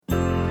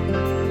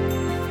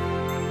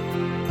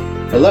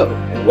Hello,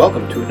 and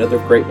welcome to another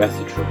great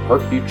message from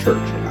Parkview Church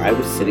in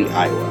Iowa City,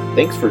 Iowa.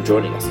 Thanks for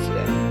joining us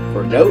today.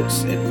 For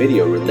notes and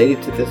video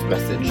related to this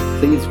message,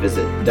 please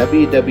visit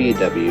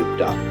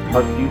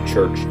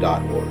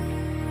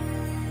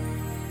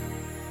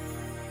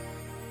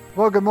www.parkviewchurch.org.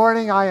 Well, good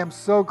morning. I am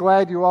so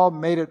glad you all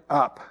made it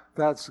up.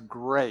 That's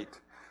great.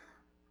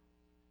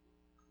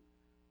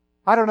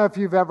 I don't know if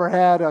you've ever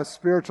had a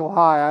spiritual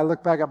high. I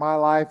look back at my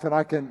life and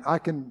I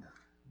can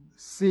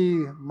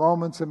see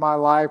moments in my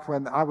life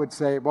when I would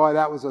say, boy,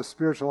 that was a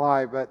spiritual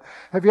high. But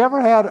have you ever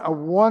had a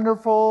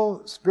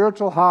wonderful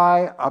spiritual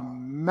high, a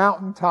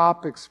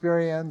mountaintop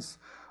experience,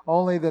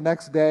 only the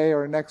next day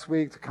or next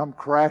week to come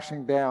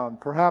crashing down?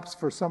 Perhaps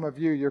for some of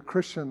you, your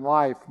Christian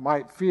life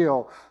might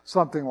feel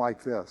something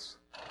like this.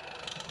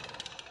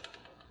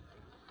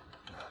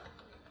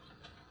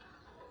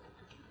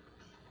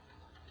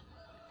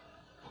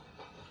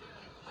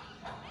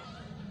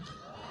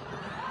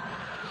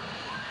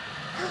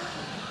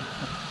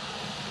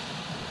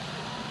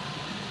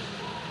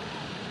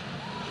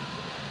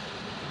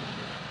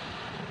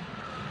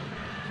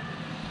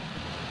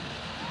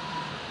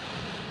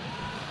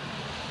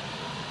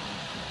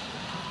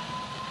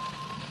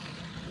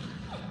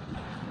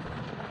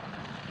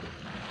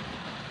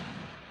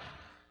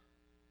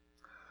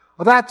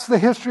 Well, that's the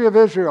history of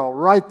Israel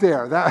right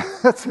there.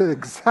 That's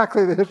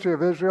exactly the history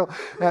of Israel.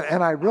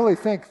 And I really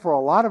think for a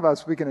lot of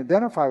us, we can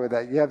identify with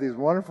that. You have these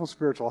wonderful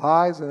spiritual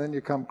highs, and then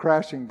you come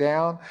crashing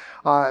down.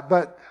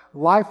 But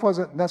life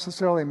wasn't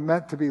necessarily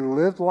meant to be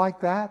lived like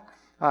that.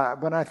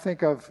 When I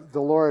think of the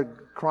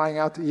Lord crying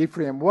out to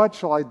Ephraim, "What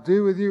shall I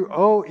do with you,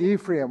 O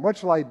Ephraim? What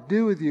shall I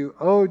do with you,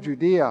 O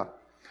Judea?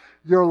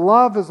 Your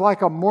love is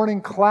like a morning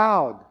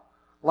cloud,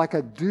 like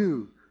a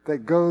dew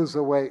that goes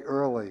away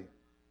early."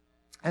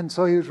 And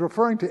so he was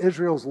referring to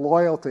Israel's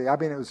loyalty. I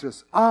mean, it was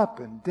just up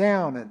and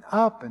down and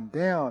up and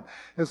down.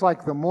 It's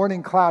like the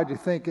morning cloud you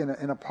think in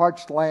a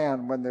parched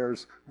land when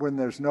there's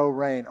no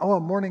rain. Oh,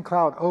 a morning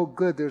cloud. Oh,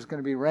 good, there's going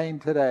to be rain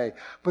today.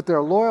 But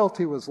their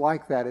loyalty was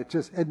like that.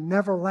 It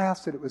never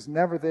lasted. It was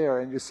never there.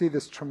 And you see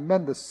this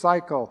tremendous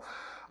cycle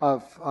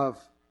of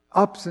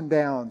ups and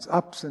downs,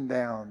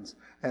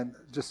 and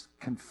just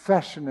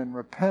confession and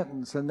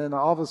repentance, and then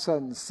all of a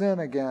sudden sin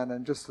again,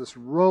 and just this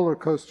roller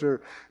coaster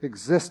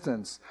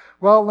existence.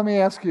 Well, let me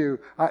ask you,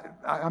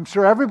 I'm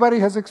sure everybody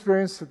has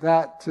experienced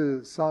that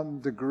to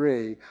some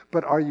degree,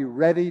 but are you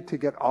ready to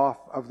get off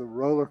of the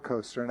roller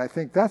coaster? And I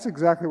think that's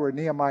exactly where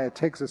Nehemiah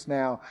takes us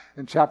now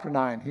in chapter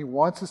 9. He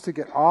wants us to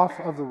get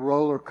off of the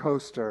roller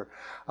coaster.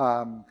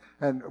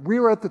 And we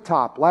were at the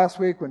top last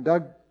week when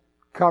Doug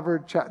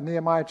covered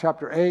Nehemiah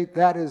chapter 8.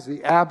 That is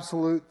the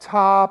absolute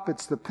top.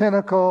 It's the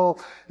pinnacle.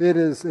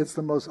 It's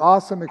the most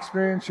awesome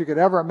experience you could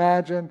ever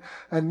imagine.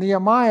 And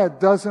Nehemiah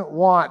doesn't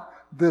want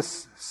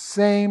this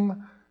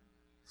same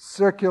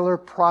circular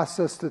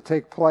process to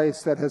take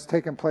place that has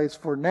taken place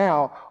for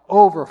now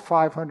over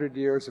 500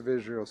 years of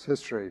Israel's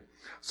history.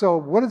 So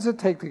what does it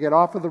take to get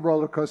off of the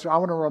roller coaster? I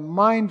want to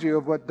remind you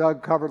of what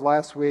Doug covered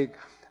last week,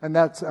 and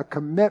that's a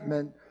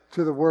commitment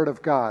to the Word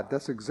of God.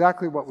 That's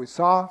exactly what we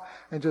saw.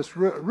 And just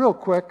real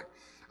quick,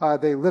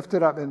 they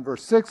lifted up, in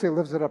verse 6, they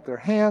lifted up their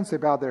hands, they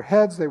bowed their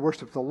heads, they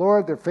worshiped the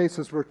Lord, their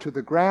faces were to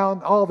the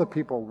ground. All the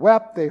people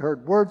wept, they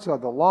heard words of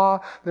the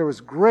law. There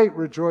was great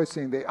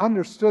rejoicing. They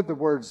understood the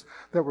words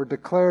that were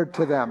declared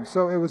to them.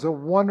 So it was a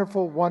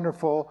wonderful,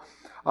 wonderful,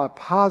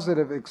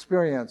 positive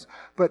experience.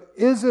 But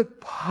is it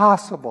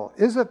possible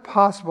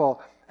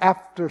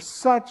after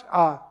such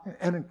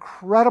an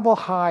incredible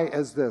high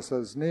as this,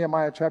 as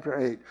Nehemiah chapter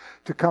 8,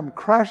 to come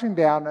crashing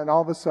down and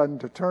all of a sudden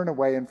to turn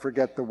away and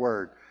forget the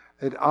word?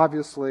 It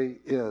obviously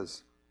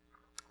is.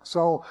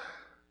 So,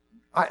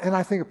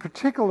 I think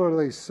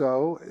particularly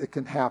so it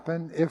can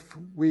happen if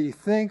we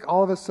think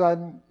all of a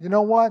sudden, you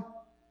know what?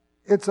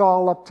 It's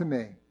all up to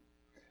me.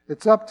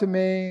 It's up to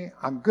me.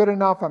 I'm good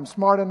enough. I'm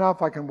smart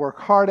enough. I can work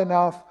hard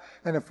enough.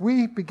 And if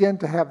we begin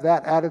to have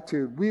that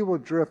attitude, we will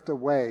drift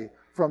away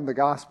from the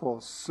gospel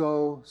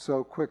so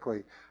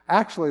quickly.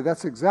 Actually,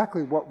 that's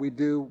exactly what we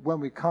do when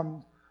we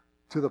come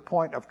to the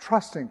point of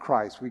trusting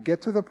Christ. We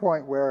get to the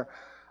point where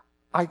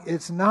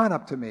it's not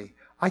up to me.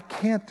 I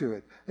can't do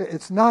it.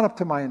 It's not up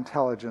to my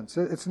intelligence.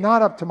 It's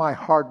not up to my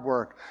hard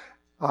work.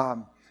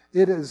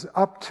 It is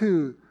up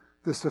to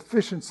the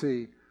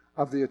sufficiency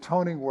of the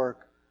atoning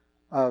work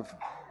of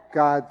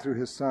God through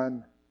His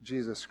Son,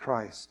 Jesus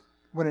Christ.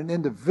 When an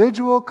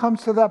individual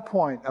comes to that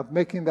point of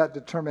making that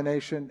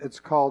determination,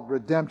 it's called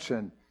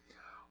redemption.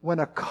 When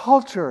a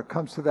culture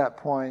comes to that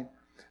point,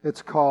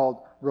 it's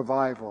called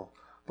revival.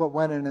 But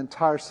when an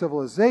entire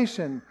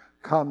civilization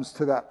comes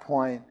to that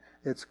point,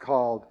 it's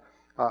called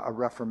a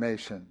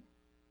reformation.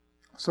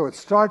 So it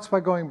starts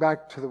by going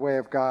back to the way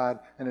of God,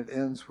 and it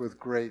ends with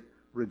great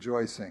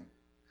rejoicing.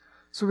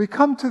 So we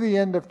come to the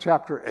end of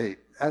chapter 8.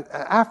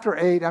 After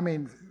 8,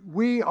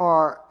 we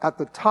are at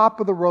the top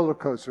of the roller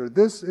coaster.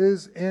 This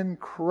is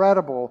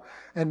incredible.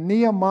 And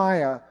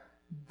Nehemiah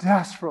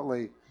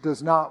desperately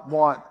does not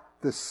want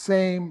the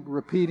same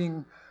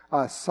repeating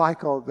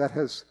cycle that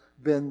has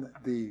been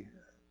the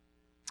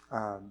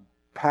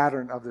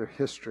pattern of their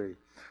history.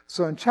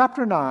 So in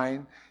chapter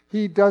 9,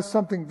 he does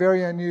something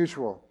very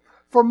unusual.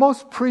 For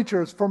most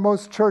preachers, for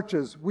most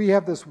churches, we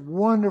have this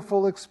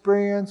wonderful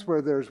experience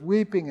where there's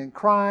weeping and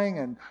crying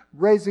and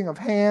raising of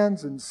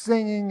hands and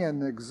singing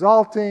and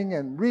exalting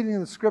and reading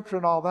the scripture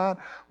and all that.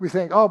 We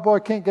think, oh boy,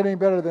 can't get any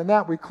better than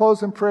that. We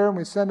close in prayer and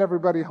we send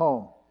everybody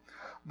home.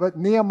 But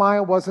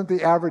Nehemiah wasn't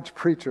the average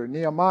preacher.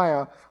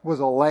 Nehemiah was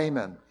a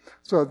layman.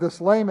 So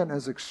this layman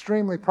is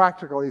extremely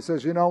practical. He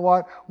says, you know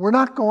what? We're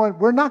not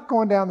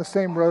going down the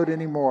same road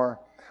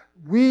anymore.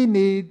 We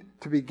need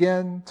to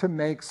begin to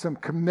make some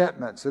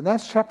commitments. And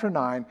that's chapter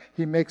 9.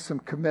 He makes some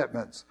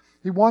commitments.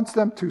 He wants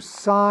them to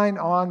sign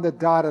on the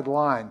dotted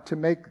line, to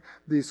make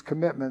these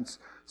commitments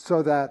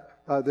so that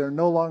they're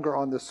no longer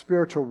on the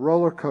spiritual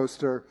roller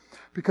coaster,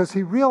 because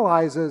he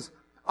realizes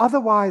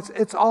otherwise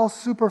it's all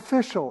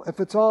superficial.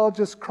 If it's all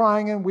just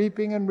crying and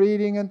weeping and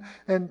reading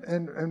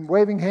and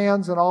waving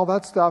hands and all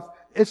that stuff,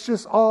 it's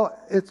just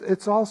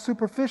it's all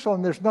superficial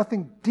and there's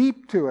nothing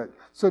deep to it.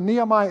 So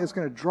Nehemiah is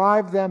going to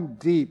drive them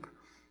deep.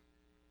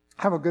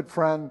 I have a good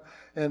friend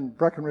in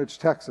Breckenridge,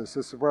 Texas.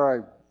 This is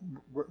where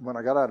when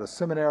I got out of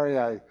seminary,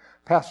 I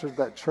pastored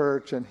that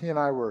church, and he and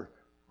I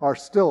are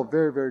still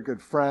very, very good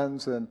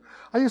friends. And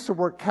I used to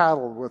work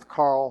cattle with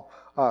Carl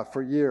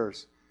for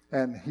years,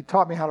 and he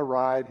taught me how to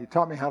ride. He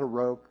taught me how to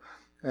rope,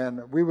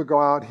 and we would go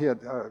out. He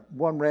had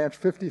one ranch,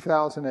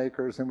 50,000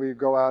 acres, and we'd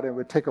go out, and it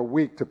would take a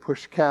week to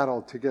push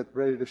cattle to get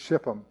ready to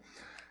ship them.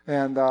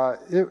 And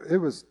it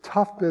was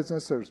tough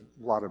business. There's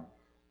a lot of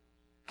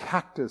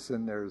cactus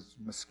and there's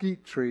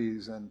mesquite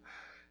trees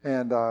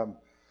and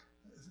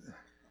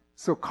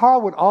so Carl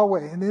would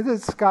always, and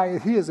this guy,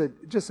 he is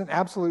just an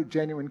absolute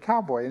genuine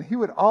cowboy, and he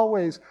would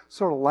always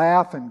sort of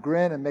laugh and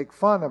grin and make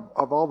fun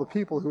of all the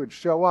people who would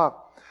show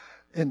up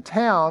in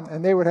town,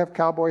 and they would have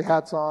cowboy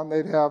hats on,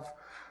 they'd have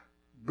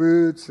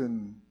boots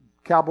and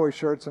cowboy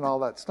shirts and all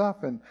that stuff,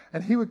 and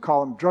he would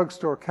call them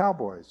drugstore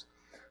cowboys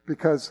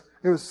because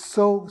it was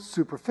so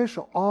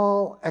superficial,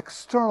 all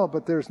external,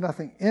 but there's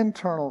nothing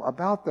internal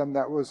about them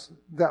that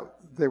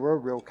they were a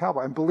real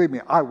cowboy. And believe me,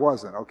 I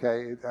wasn't,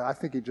 okay? I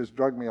think he just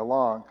drugged me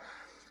along.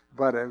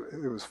 But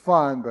it was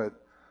fun, but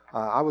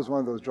I was one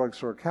of those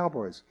drugstore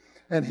cowboys.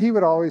 And he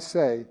would always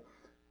say,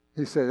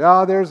 he said,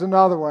 oh, there's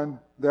another one.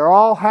 They're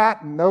all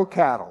hat and no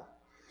cattle.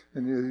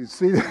 And you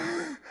see,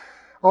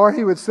 or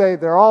he would say,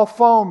 they're all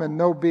foam and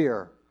no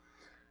beer.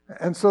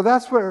 And so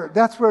that's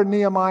where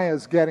Nehemiah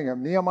is getting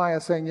him. Nehemiah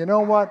is saying, you know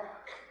what?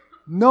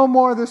 No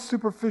more of this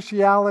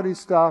superficiality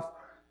stuff.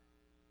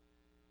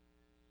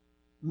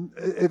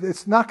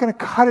 It's not going to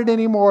cut it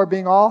anymore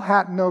being all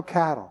hat and no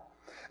cattle.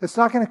 It's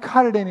not going to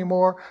cut it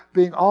anymore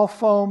being all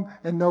foam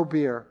and no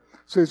beer.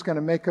 So he's going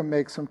to make them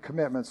make some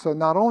commitments. So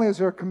not only is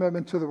there a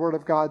commitment to the Word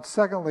of God,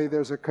 secondly,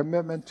 there's a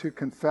commitment to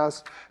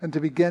confess and to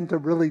begin to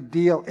really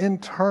deal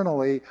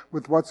internally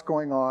with what's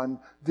going on,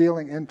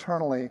 dealing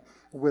internally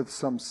with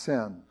some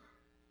sin.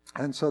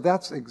 And so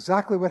that's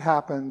exactly what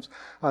happens.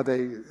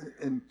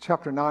 In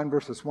chapter 9,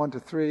 verses 1 to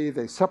 3,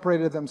 they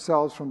separated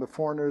themselves from the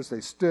foreigners.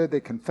 They stood, they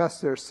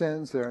confessed their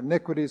sins, their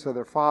iniquities of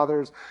their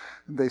fathers.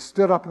 They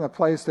stood up in the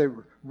place. They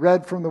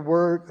read from the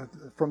word,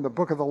 from the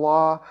book of the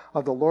law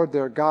of the Lord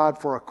their God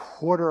for a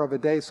quarter of a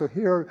day. So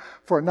here,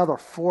 for another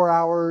 4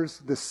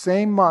 hours, the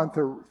same month,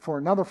 for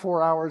another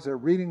 4 hours, they're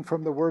reading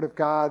from the Word of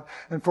God.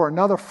 And for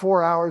another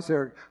 4 hours,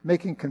 they're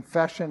making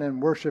confession and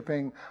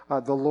worshiping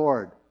the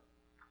Lord.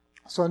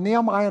 So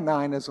Nehemiah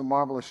 9 is a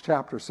marvelous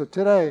chapter. So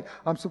today,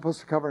 I'm supposed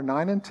to cover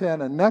 9 and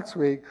 10, and next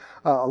week,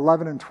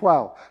 11 and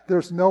 12.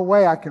 There's no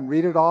way I can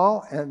read it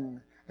all and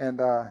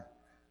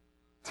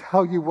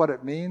tell you what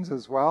it means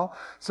as well.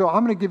 So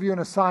I'm going to give you an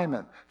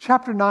assignment.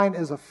 Chapter 9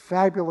 is a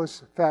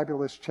fabulous,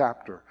 fabulous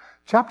chapter.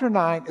 Chapter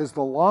 9 is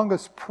the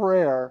longest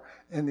prayer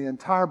in the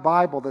entire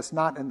Bible that's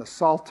not in the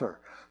Psalter.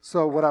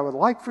 So what I would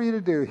like for you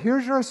to do,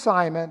 here's your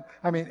assignment.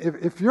 I mean,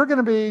 if you're going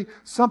to be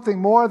something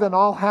more than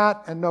all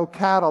hat and no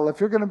cattle,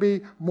 if you're going to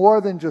be more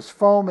than just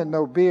foam and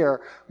no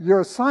beer, your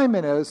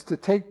assignment is to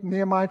take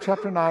Nehemiah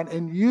chapter 9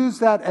 and use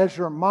that as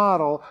your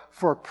model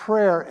for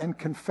prayer and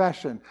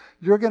confession.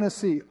 You're going to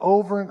see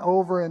over and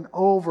over and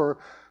over,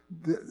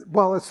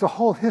 it's the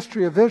whole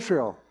history of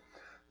Israel.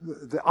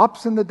 The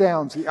ups and the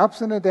downs, the ups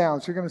and the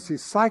downs. You're going to see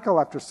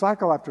cycle after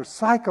cycle after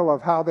cycle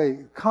of how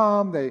they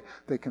come,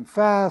 they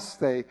confess,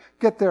 they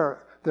get their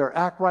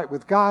act right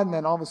with God, and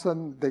then all of a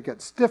sudden they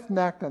get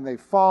stiff-necked and they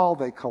fall,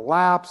 they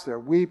collapse, they're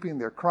weeping,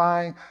 they're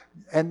crying.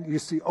 And you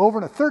see over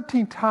and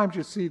 13 times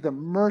you see the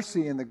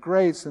mercy and the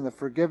grace and the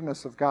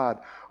forgiveness of God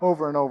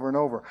over and over and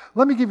over.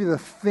 Let me give you the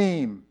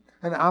theme.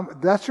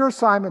 And that's your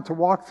assignment, to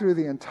walk through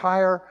the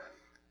entire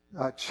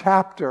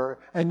chapter,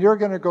 and you're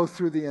going to go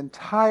through the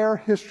entire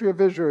history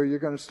of Israel. You're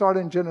going to start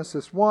in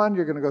Genesis 1,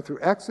 you're going to go through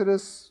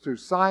Exodus, through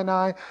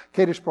Sinai,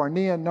 Kadesh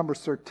Barnea, Numbers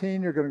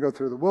 13, you're going to go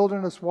through the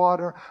wilderness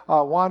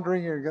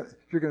wandering, you're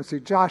going to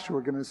see Joshua,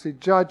 you're going to see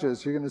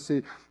Judges, you're going to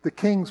see the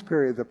Kings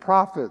period, the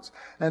prophets,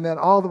 and then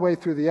all the way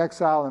through the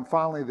exile, and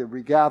finally the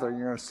regathering.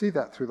 You're going to see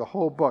that through the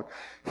whole book.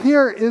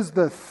 Here is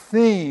the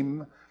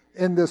theme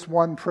in this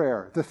one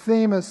prayer. The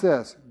theme is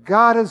this: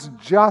 God is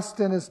just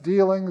in his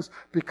dealings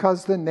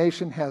because the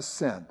nation has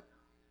sinned.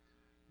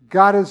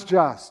 God is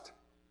just,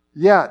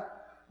 yet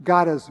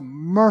God is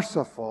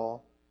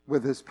merciful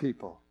with his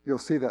people. You'll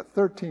see that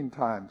 13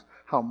 times,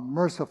 how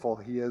merciful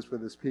he is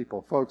with his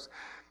people. Folks,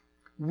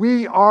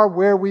 we are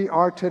where we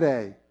are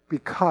today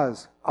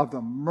because of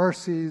the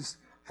mercies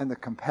and the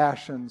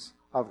compassions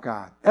of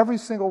God. Every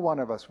single one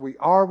of us, we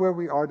are where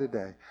we are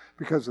today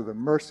because of the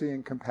mercy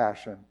and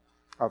compassion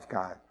of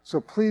God. So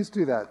please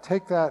do that.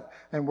 Take that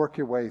and work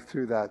your way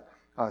through that.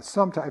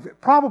 Sometime,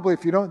 probably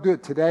if you don't do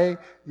it today,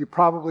 you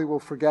probably will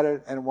forget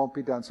it and it won't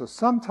be done. So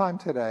sometime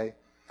today,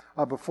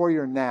 before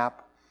your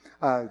nap,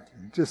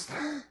 just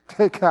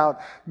take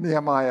out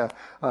Nehemiah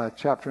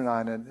chapter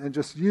 9 and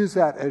just use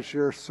that as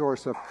your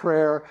source of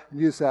prayer.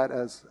 Use that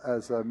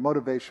as a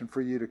motivation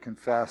for you to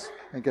confess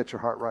and get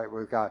your heart right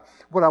with God.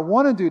 What I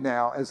want to do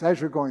now is,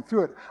 as you're going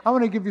through it, I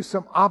want to give you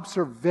some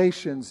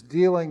observations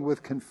dealing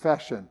with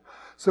confession.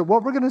 So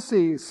what we're going to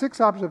see,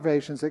 6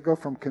 observations that go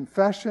from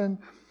confession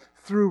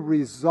through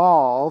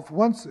resolve.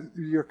 Once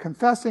you're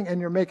confessing and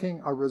you're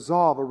making a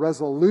resolve, a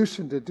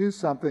resolution to do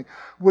something,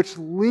 which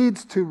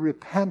leads to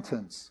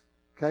repentance.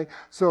 Okay?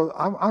 So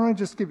I'm going to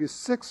just give you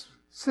six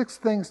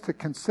things to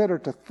consider,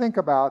 to think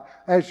about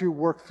as you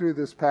work through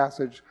this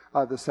passage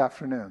this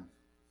afternoon.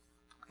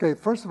 Okay,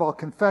 first of all,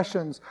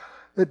 confessions,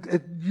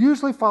 it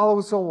usually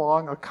follows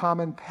along a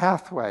common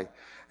pathway.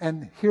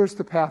 And here's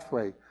the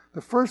pathway.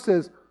 The first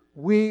is,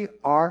 we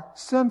are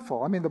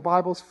sinful. I mean, the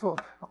Bible's full.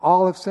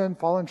 All have sinned,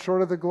 fallen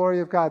short of the glory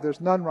of God.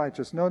 There's none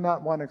righteous, no,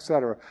 not one,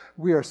 etc.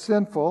 We are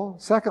sinful.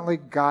 Secondly,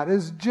 God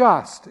is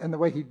just in the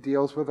way he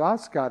deals with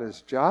us. God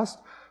is just.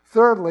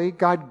 Thirdly,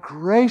 God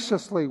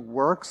graciously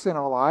works in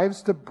our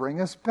lives to bring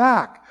us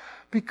back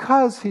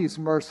because he's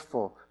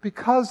merciful,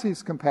 because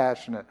he's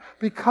compassionate,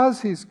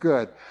 because he's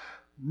good,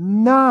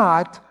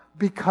 not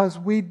because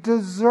we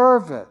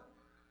deserve it.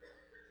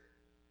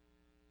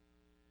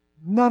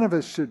 None of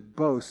us should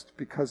boast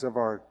because of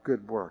our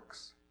good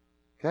works.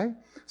 Okay?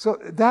 So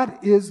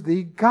that is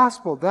the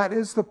gospel. That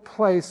is the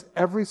place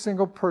every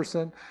single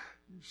person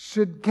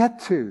should get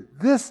to.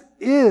 This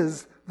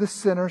is the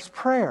sinner's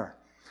prayer.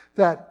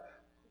 That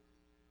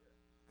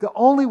the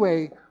only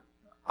way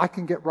I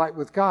can get right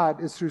with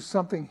God is through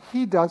something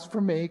he does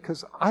for me,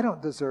 because I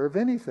don't deserve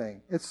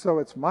anything. It's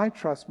my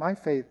trust, my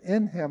faith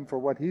in him for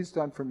what he's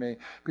done for me,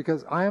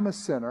 because I am a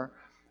sinner.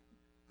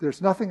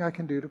 There's nothing I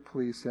can do to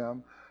please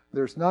him.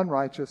 There's none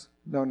righteous,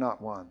 no,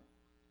 not one.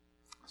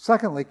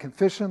 Secondly,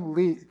 confession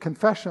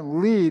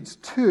leads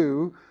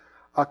to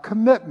a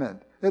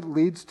commitment. It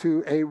leads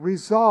to a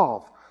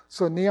resolve.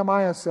 So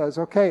Nehemiah says,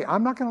 okay,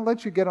 I'm not going to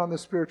let you get on the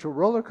spiritual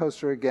roller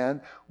coaster again.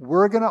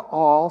 We're going to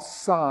all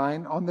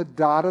sign on the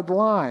dotted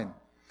line.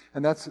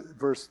 And that's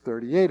verse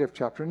 38 of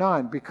chapter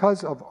 9.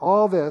 Because of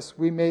all this,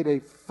 we made a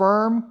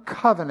firm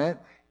covenant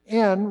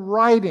in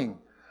writing.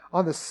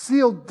 On the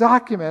sealed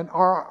document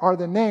are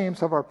the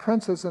names of our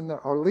princes and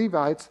our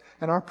Levites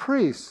and our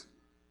priests.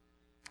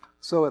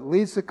 So it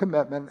leads to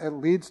commitment. It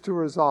leads to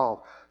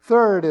resolve.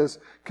 Third is,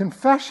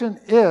 confession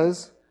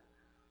is,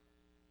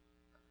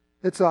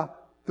 the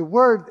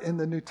word in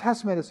the New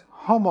Testament is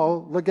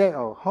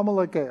homologeo.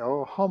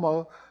 Homologeo,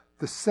 homo,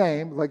 the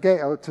same,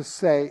 legeo, to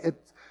say.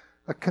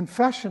 A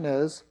confession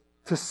is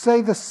to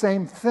say the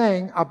same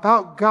thing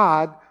about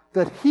God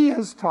that he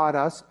has taught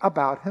us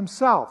about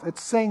himself.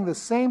 It's saying the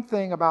same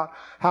thing about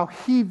how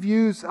he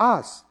views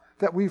us,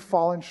 that we've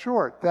fallen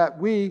short,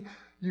 that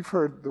you've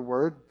heard the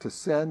word, to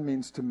sin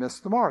means to miss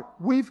the mark.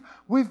 We've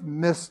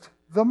missed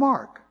the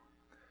mark.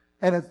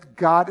 And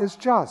God is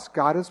just,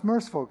 God is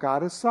merciful,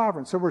 God is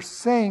sovereign. So we're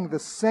saying the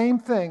same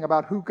thing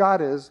about who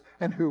God is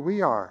and who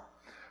we are.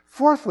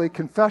 Fourthly,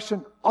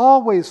 confession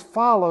always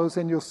follows,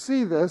 and you'll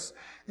see this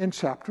in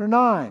chapter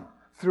 9.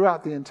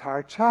 Throughout the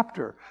entire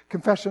chapter,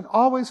 confession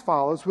always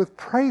follows with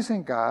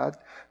praising God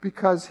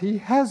because he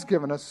has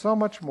given us so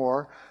much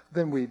more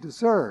than we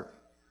deserve.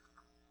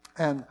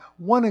 And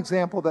one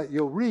example that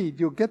you'll read,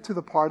 you'll get to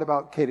the part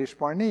about Kadesh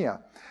Barnea.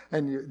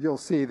 And you'll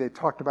see they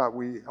talked about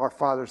our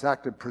fathers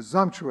acted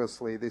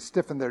presumptuously. They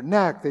stiffened their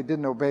neck. They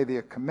didn't obey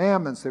the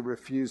commandments. They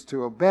refused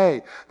to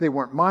obey. They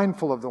weren't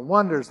mindful of the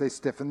wonders. They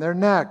stiffened their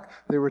neck.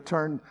 They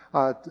returned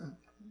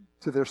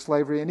to their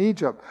slavery in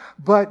Egypt.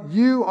 But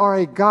you are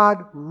a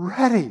God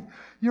ready.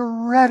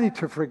 You're ready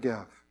to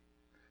forgive,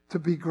 to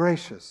be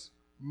gracious,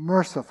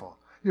 merciful.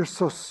 You're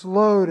so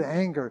slow to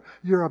anger.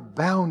 You're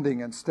abounding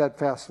in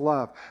steadfast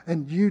love.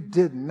 And you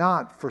did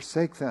not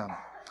forsake them.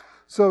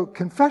 So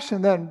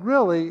confession then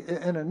really,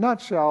 in a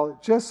nutshell,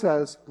 just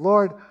says,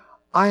 Lord,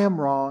 I am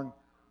wrong.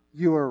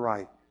 You are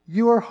right.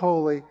 You are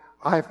holy.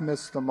 I've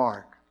missed the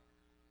mark.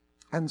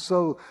 And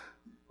so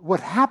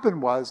what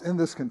happened was, in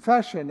this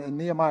confession in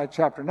Nehemiah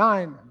chapter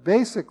 9,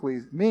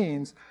 basically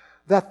means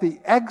that the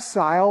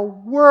exile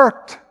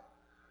worked.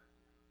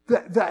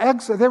 The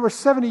exile, they were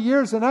 70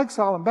 years in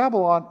exile in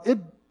Babylon.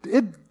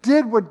 It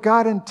did what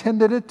God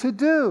intended it to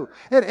do.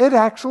 It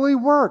actually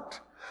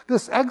worked.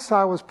 This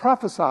exile was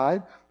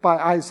prophesied by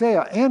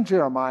Isaiah and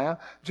Jeremiah.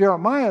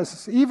 Jeremiah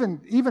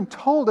even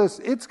told us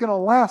it's going to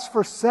last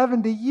for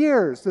 70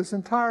 years, this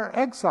entire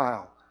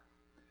exile.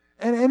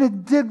 And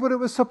it did what it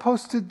was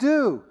supposed to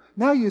do.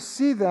 Now you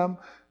see them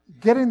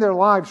getting their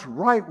lives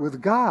right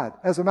with God.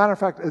 As a matter of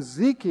fact,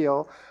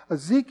 Ezekiel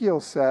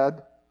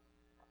said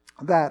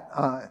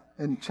that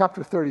in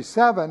chapter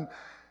 37,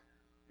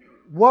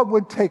 what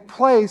would take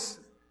place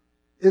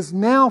is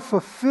now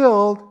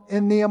fulfilled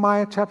in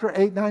Nehemiah chapter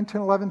 8, 9,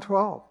 10, 11,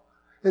 12.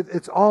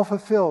 It's all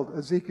fulfilled,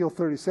 Ezekiel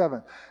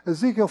 37.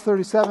 Ezekiel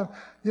 37,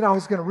 I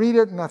was going to read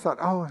it, and I thought,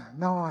 oh,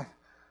 no,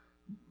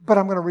 but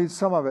I'm going to read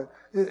some of it.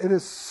 It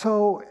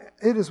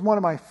is one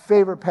of my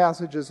favorite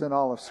passages in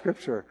all of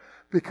Scripture,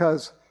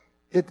 because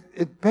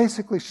it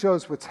basically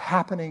shows what's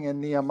happening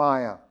in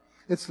Nehemiah.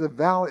 It's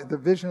the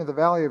vision of the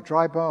valley of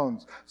dry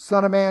bones.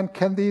 Son of man,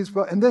 can these...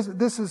 And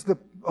this is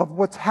of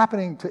what's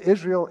happening to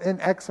Israel in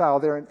exile.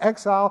 They're in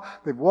exile.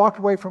 They've walked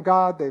away from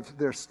God.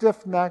 They're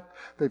stiff-necked.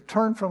 They've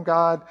turned from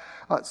God.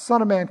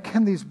 Son of man,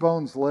 can these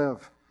bones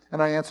live?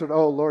 And I answered,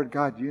 oh, Lord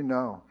God, you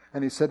know.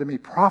 And he said to me,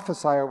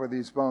 prophesy over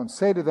these bones.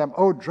 Say to them,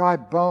 oh, dry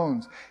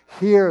bones,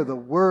 hear the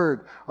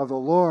word of the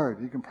Lord.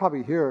 You can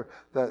probably hear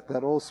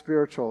that old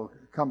spiritual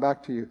come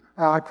back to you.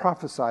 I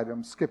prophesied.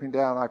 I'm skipping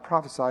down. I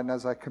prophesied, and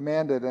as I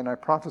commanded and I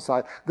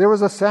prophesied, there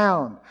was a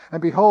sound.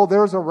 And behold,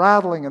 there was a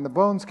rattling, and the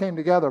bones came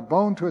together,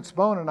 bone to its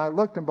bone. And I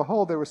looked, and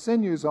behold, there were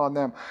sinews on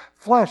them.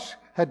 Flesh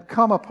had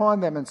come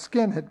upon them, and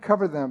skin had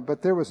covered them,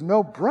 but there was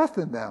no breath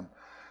in them.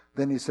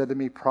 Then he said to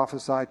me,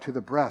 prophesy to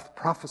the breath.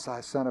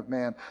 Prophesy, Son of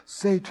man.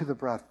 Say to the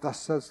breath, thus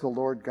says the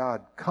Lord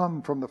God,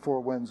 come from the four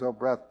winds, O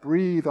breath.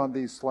 Breathe on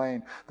these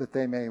slain, that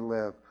they may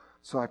live.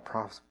 So I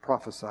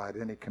prophesied,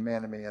 and he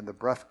commanded me, and the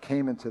breath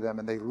came into them,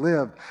 and they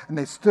lived, and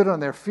they stood on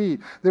their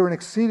feet. They were an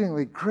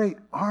exceedingly great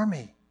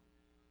army.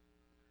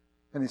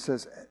 And he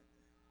says,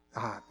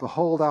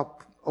 behold,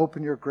 I'll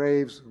open your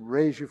graves,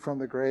 raise you from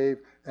the grave,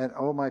 and,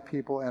 O my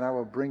people, and I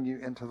will bring you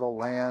into the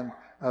land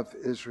of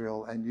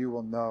Israel, and you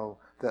will know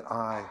that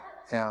I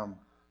am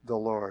the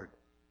Lord.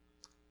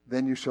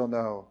 Then you shall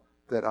know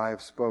that I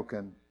have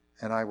spoken,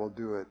 and I will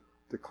do it,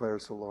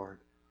 declares the Lord.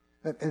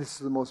 And it's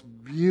the most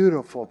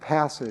beautiful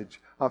passage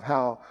of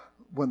how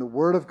when the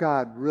Word of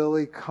God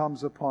really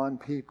comes upon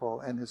people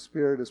and His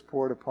Spirit is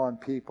poured upon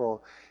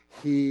people,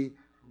 He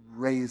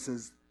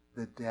raises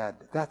the dead.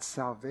 That's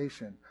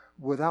salvation.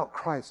 Without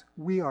Christ,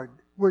 we're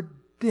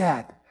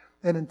dead.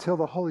 And until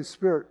the Holy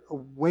Spirit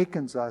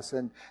awakens us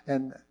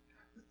and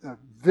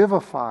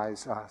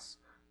vivifies us,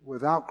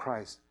 without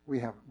Christ, we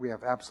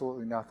have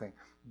absolutely nothing.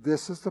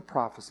 This is the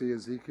prophecy,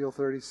 Ezekiel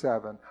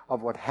 37,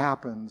 of what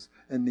happens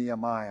in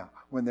Nehemiah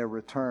when they're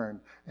returned,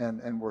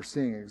 and we're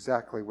seeing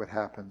exactly what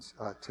happens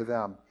to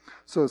them.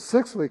 So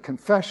sixthly,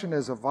 confession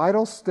is a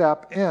vital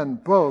step in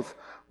both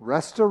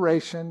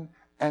restoration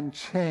and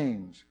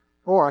change.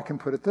 Or I can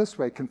put it this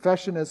way,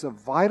 confession is a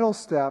vital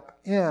step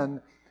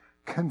in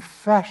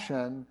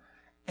confession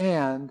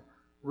and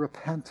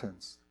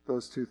repentance,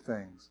 those two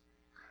things.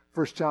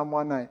 1 John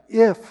 1:9,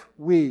 if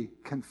we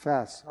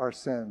confess our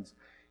sins,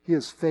 He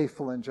is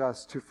faithful and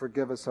just to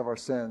forgive us of our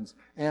sins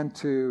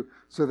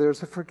so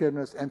there's a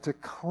forgiveness, and to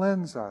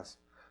cleanse us.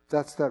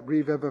 That's that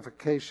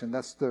revivification.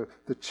 That's the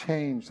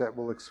change that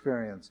we'll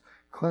experience.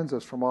 Cleanse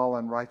us from all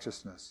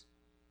unrighteousness.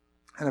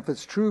 And if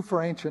it's true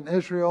for ancient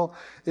Israel,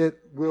 it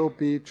will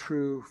be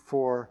true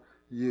for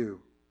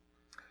you.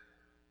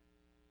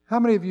 How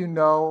many of you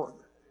know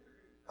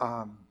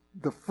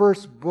the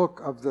first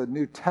book of the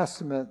New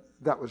Testament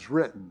that was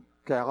written?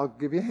 Okay, I'll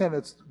give you a hint.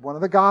 It's one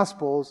of the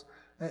Gospels.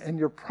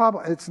 And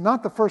it's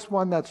not the first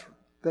one that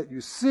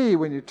you see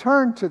when you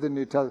turn to the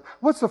New Testament.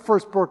 What's the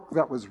first book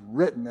that was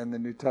written in the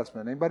New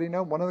Testament? Anybody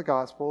know? One of the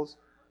Gospels?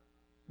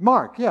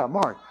 Mark. Yeah,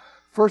 Mark.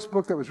 First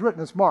book that was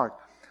written is Mark.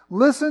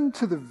 Listen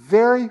to the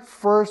very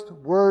first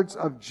words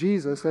of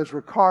Jesus as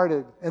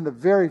recorded in the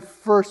very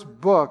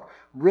first book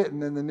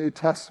written in the New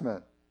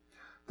Testament.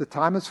 The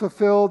time is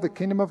fulfilled. The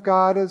kingdom of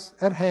God is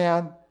at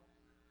hand.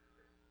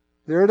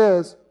 There it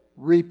is.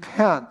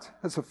 Repent.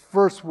 That's the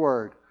first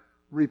word.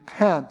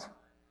 Repent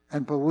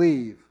and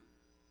believe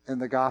in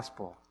the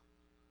gospel.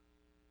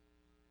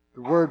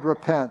 The word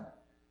repent,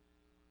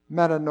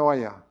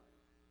 metanoia,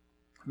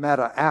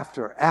 meta,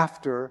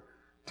 after,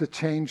 to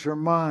change your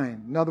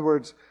mind. In other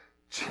words,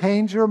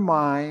 change your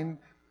mind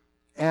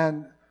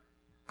and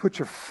put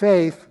your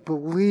faith,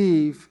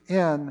 believe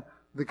in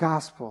the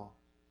gospel.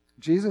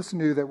 Jesus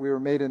knew that we were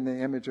made in the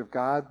image of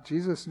God.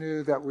 Jesus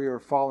knew that we were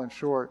fallen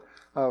short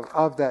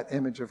of that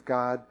image of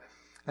God,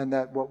 and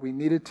that what we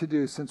needed to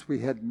do, since we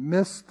had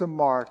missed the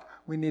mark,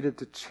 we needed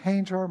to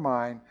change our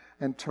mind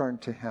and turn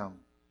to Him.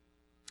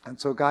 And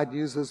so God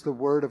uses the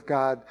Word of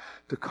God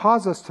to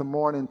cause us to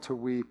mourn and to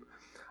weep.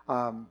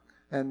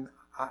 And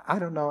I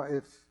don't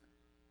know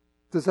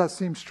does that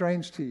seem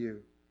strange to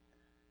you?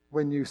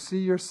 When you see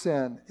your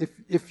sin,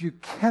 if you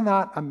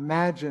cannot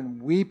imagine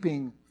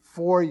weeping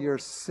for your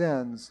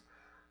sins,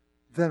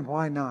 then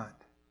why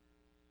not?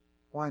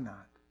 Why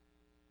not?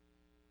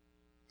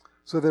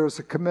 So there is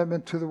a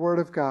commitment to the Word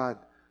of God.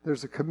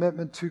 There's a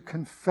commitment to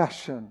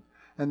confession.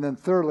 And then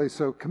thirdly,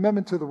 so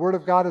commitment to the Word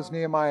of God is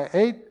Nehemiah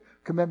 8.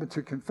 Commitment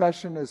to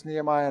confession is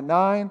Nehemiah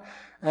 9.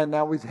 And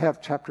now we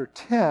have chapter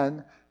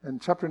 10.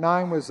 And chapter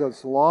 9 was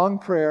this long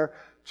prayer.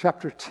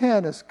 Chapter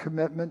 10 is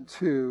commitment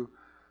to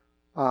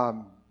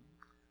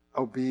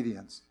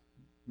obedience.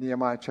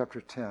 Nehemiah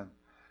chapter 10.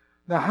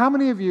 Now, how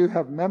many of you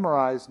have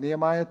memorized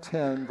Nehemiah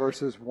 10,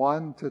 verses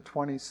 1 to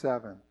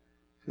 27?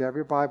 If you have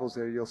your Bibles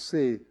there, you'll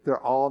see they're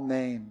all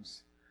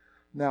names.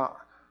 Now,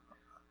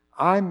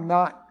 I'm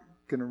not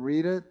going to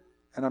read it,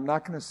 and I'm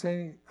not going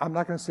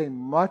to say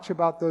much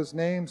about those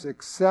names,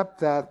 except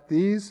that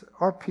these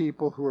are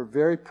people who are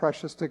very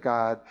precious to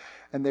God,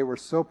 and they were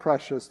so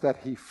precious that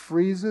He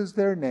freezes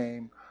their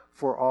name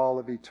for all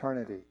of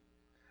eternity.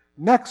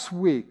 Next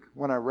week,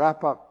 when I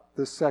wrap up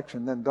this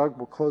section, then Doug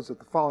will close it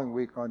the following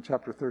week on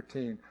chapter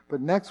 13.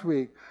 But next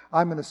week,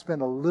 I'm going to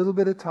spend a little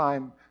bit of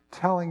time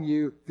telling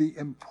you the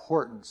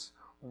importance.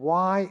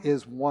 Why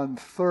is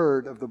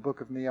 1/3 of the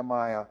book of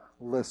Nehemiah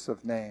lists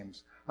of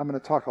names? I'm going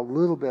to talk a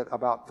little bit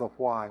about the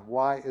why.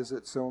 Why is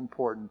it so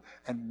important?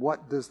 And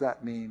what does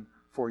that mean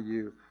for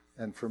you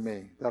and for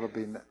me? That'll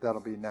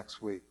be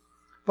next week.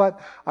 But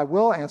I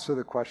will answer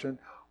the question,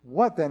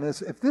 what then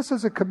is, if this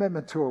is a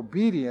commitment to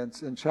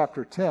obedience in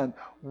chapter 10,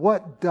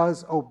 what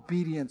does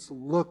obedience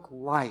look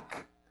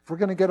like? If we're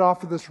going to get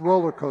off of this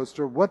roller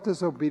coaster, what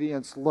does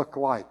obedience look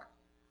like?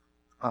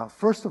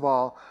 First of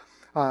all,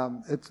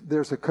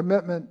 there's a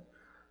commitment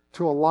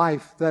to a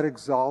life that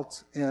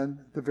exalts in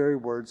the very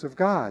words of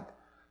God.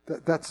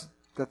 That's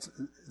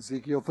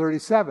Ezekiel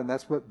 37.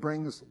 That's what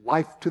brings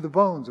life to the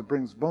bones. It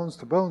brings bones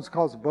to bones,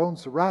 causes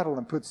bones to rattle,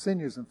 and puts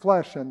sinews and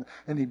flesh, and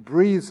He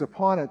breathes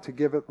upon it to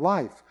give it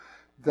life.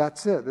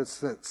 That's it. It's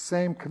that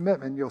same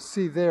commitment. You'll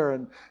see there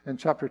in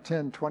chapter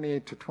 10,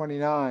 28 to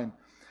 29,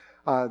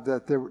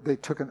 that they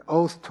took an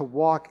oath to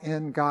walk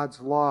in God's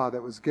law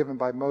that was given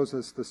by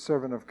Moses, the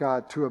servant of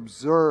God, to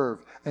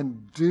observe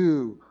and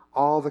do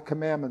all the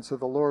commandments of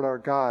the Lord our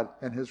God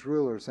and His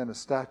rulers and His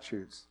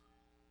statutes.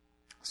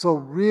 So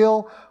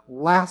real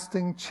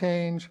lasting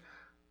change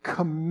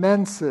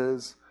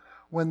commences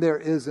when there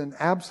is an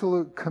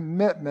absolute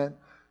commitment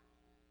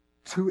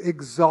to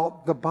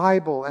exalt the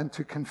Bible and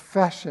to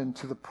confession,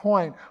 to the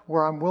point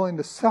where I'm willing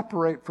to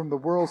separate from the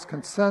world's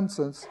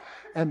consensus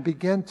and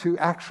begin to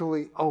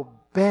actually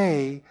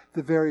obey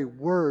the very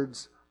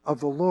words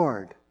of the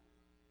Lord.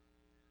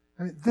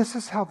 I mean, this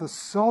is how the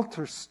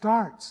Psalter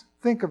starts.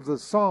 Think of the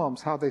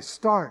Psalms, how they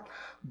start.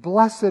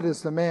 Blessed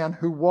is the man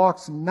who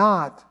walks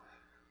not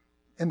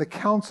in the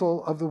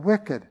counsel of the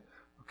wicked.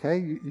 Okay,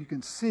 you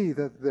can see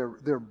that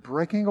they're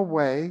breaking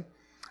away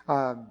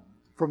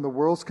from the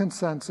world's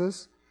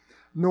consensus,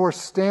 nor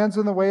stands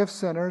in the way of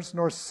sinners,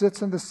 nor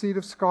sits in the seat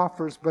of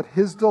scoffers, but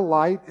his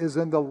delight is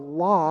in the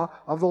law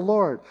of the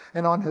Lord.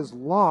 And on His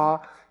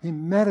law, he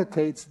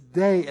meditates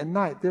day and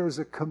night. There is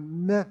a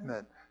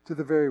commitment to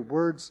the very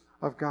words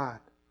of God.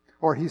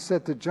 Or He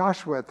said to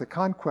Joshua at the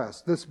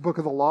conquest, this book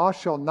of the law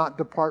shall not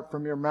depart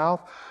from your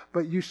mouth,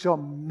 but you shall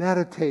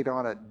meditate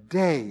on it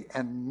day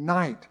and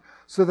night,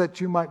 so that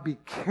you might be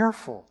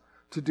careful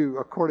to do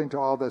according to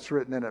all that's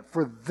written in it.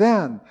 For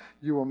then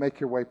you will make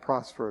your way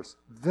prosperous.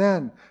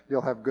 Then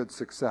you'll have good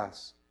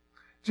success.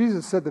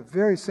 Jesus said the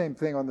very same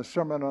thing on the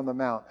Sermon on the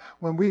Mount.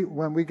 When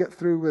we get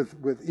through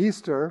with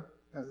Easter,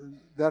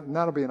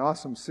 that'll be an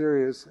awesome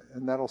series,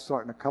 and that'll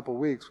start in a couple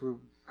weeks. We'll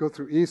go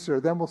through Easter,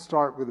 then we'll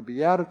start with the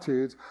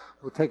Beatitudes.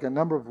 We'll take a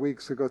number of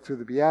weeks to go through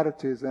the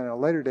Beatitudes, and at a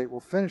later date we'll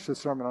finish the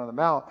Sermon on the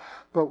Mount.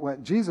 But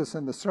when Jesus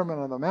in the Sermon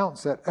on the Mount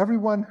said,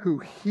 everyone who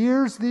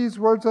hears these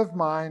words of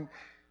mine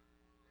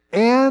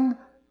and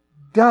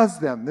does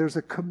them. There's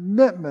a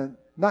commitment,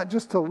 not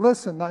just to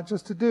listen, not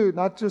just to do,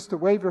 not just to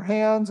wave your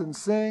hands and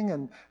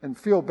sing and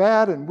feel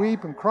bad and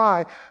weep and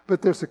cry,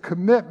 but there's a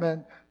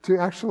commitment to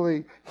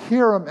actually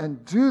hear them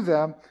and do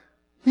them.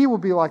 He will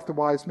be like the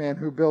wise man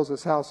who builds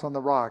his house on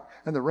the rock.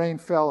 And the rain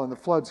fell and the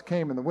floods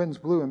came and the winds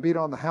blew and beat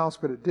on the house,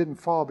 but it didn't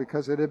fall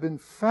because it had been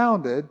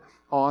founded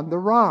on the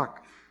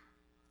rock.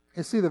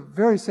 You see the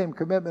very same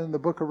commitment in the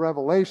book of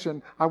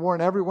Revelation. I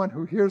warn everyone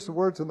who hears the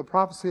words in the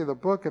prophecy of the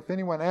book, if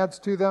anyone adds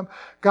to them,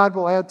 God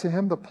will add to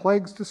him the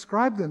plagues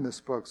described in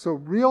this book. So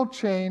real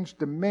change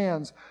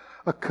demands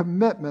a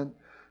commitment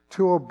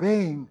to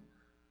obeying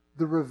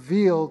the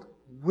revealed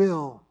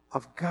will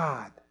of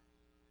God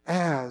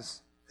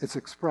as it's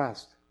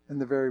expressed in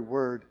the very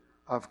word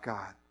of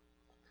God.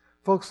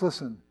 Folks,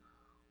 listen,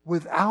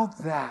 without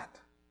that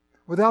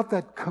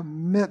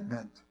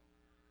commitment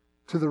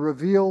to the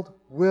revealed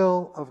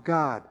will of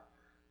God,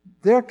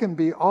 there can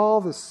be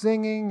all the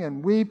singing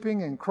and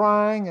weeping and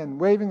crying and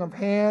waving of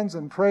hands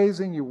and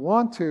praising you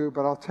want to,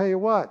 but I'll tell you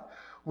what,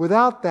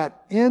 without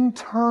that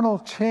internal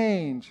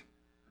change,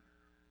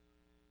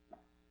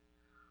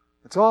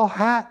 it's all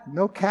hat,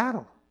 no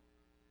cattle.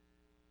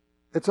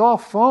 It's all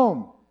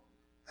foam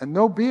and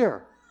no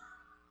beer.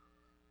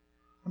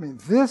 I mean,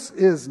 this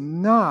is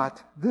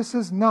not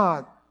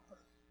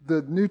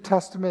the New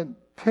Testament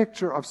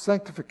picture of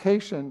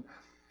sanctification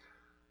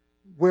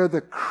where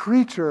the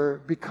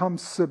creature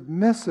becomes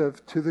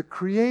submissive to the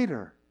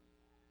Creator.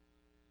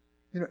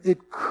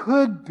 It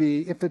could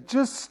be, if it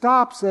just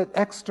stops at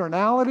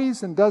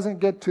externalities and doesn't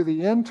get to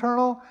the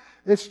internal,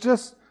 it's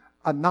just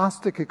a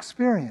Gnostic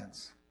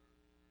experience.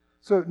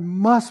 So it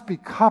must be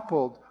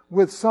coupled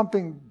with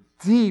something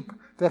deep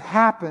that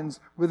happens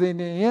within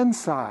the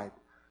inside.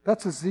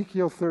 That's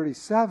Ezekiel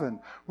 37,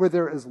 where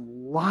there is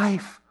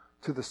life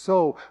to the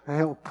soul, and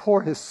He'll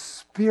pour His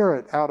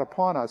Spirit out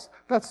upon us.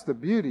 That's the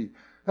beauty.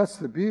 That's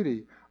the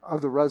beauty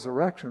of the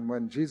resurrection,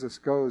 when Jesus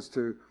goes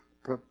to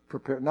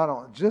prepare, not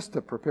only just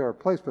to prepare a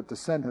place, but to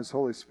send His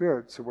Holy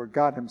Spirit, so where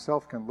God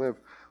Himself can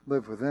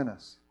live within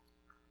us.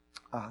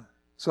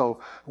 So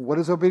what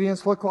does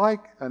obedience look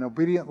like? An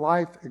obedient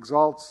life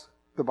exalts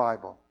the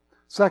Bible.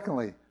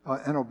 Secondly,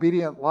 an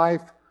obedient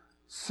life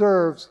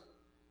serves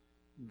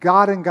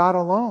God and God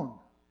alone.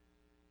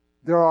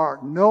 There are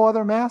no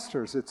other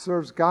masters. It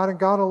serves God and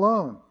God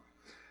alone.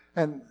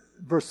 And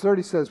verse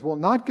 30 says, "We'll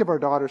not give our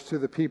daughters to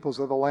the peoples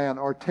of the land,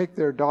 or take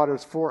their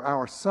daughters for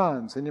our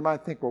sons." And you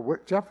might think, well,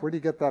 Jeff, where do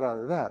you get that out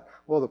of that?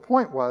 Well, the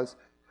point was,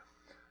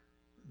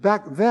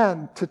 back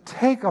then, to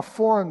take a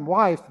foreign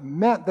wife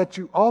meant that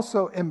you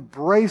also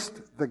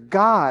embraced the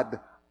God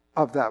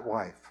of that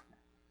wife.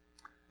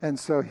 And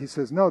so he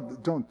says, no,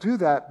 don't do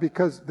that,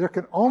 because there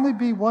can only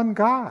be one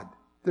God.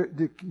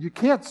 You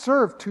can't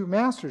serve two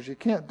masters. You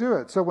can't do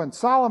it. So when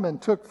Solomon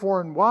took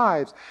foreign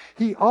wives,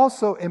 he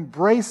also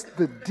embraced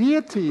the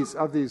deities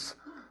of these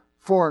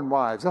foreign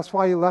wives. That's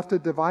why he left a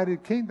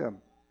divided kingdom.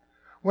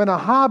 When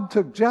Ahab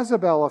took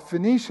Jezebel, a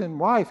Phoenician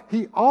wife,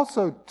 he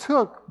also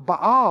took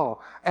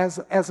Baal as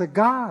a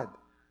god.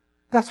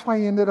 That's why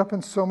he ended up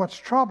in so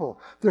much trouble.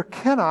 There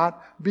cannot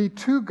be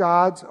two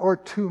gods or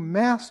two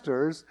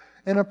masters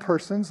in a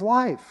person's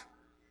life.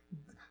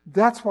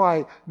 That's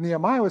why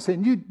Nehemiah was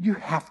saying, you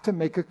have to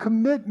make a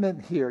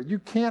commitment here. You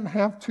can't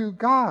have two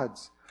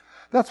gods.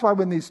 That's why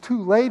when these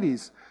two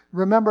ladies,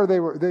 remember they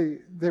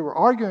were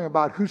arguing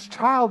about whose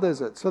child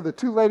is it. So the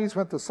two ladies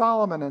went to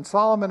Solomon, and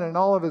Solomon in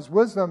all of his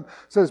wisdom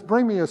says,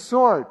 "Bring me a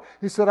sword."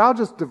 He said, "I'll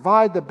just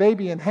divide the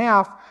baby in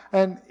half,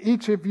 and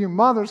each of you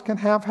mothers can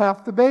have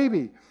half the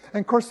baby."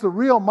 And of course the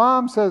real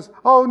mom says,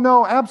 "Oh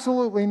no,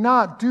 absolutely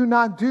not. Do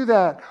not do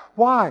that."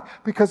 Why?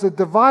 Because a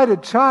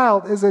divided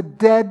child is a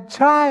dead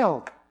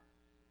child.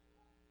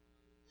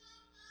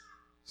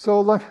 So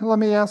let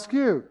me ask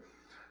you,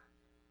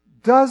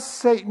 does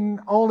Satan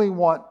only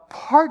want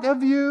part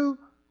of you,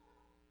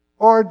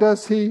 or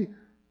does he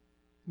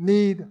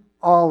need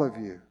all of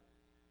you?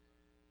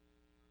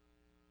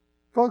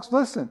 Folks,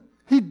 listen.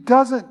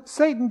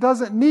 Satan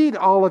doesn't need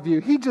all of you.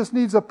 He just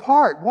needs a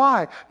part.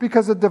 Why?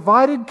 Because a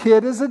divided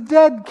kid is a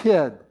dead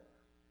kid.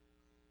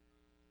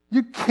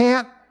 You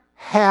can't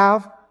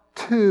have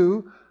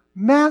two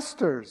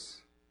masters.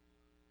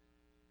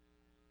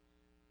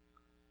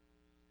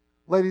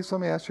 Ladies,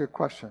 let me ask you a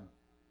question.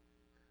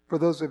 For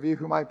those of you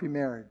who might be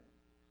married.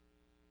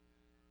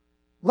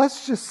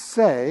 Let's just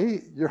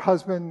say your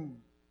husband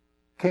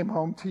came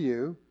home to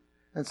you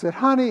and said,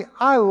 "Honey,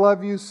 I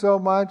love you so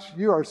much.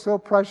 You are so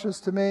precious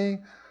to me.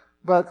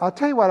 But I'll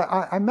tell you what,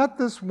 I met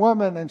this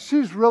woman and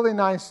she's really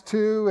nice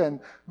too.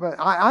 But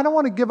I don't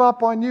want to give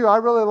up on you. I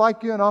really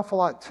like you an awful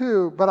lot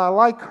too, but I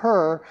like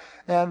her.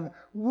 And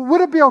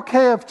would it be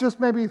okay if just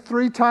maybe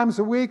 3 times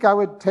a week I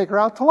would take her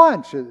out to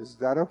lunch? Is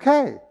that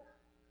okay?"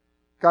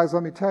 Guys,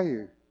 let me tell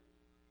you,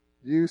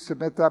 you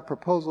submit that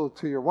proposal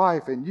to your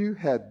wife and you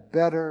had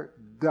better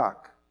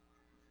duck.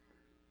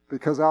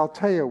 Because I'll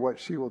tell you what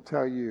she will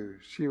tell you.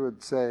 She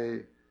would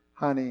say,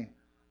 "Honey,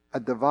 a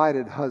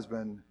divided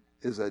husband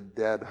is a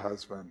dead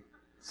husband."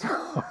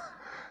 So,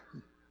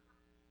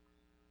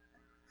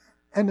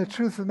 and the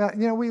truth of that,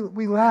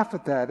 we laugh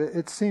at that.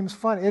 It seems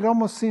funny. It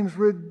almost seems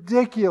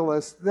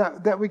ridiculous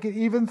that we could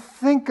even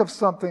think of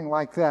something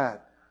like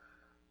that.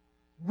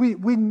 We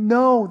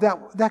know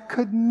that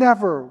could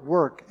never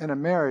work in a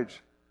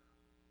marriage.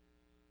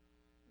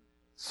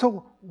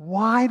 So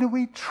why do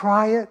we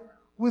try it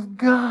with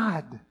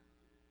God?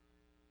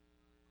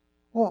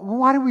 Well,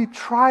 why do we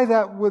try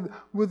that with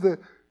the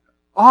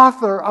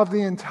author of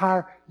the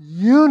entire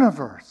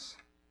universe?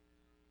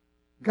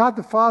 God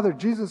the Father,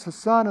 Jesus the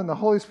Son, and the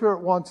Holy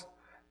Spirit wants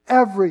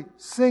every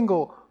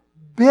single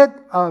bit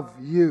of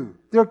you.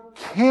 There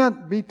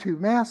can't be two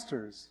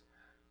masters.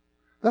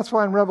 That's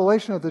why in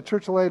Revelation at the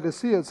Church of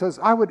Laodicea it says,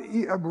 "I would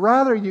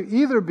rather you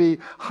either be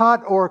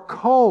hot or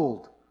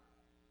cold.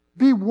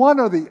 Be one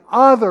or the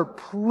other,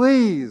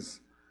 please.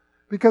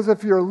 Because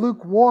if you're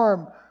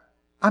lukewarm,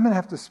 I'm going to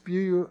have to spew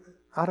you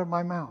out of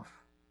my mouth."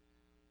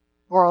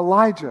 Or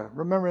Elijah.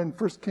 Remember in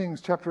 1 Kings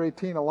chapter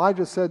 18,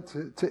 Elijah said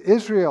to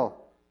Israel,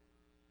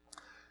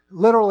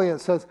 literally it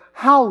says,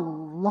 "How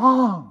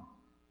long?"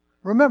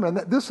 Remember,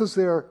 this is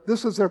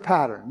their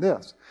pattern.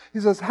 He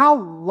says, "How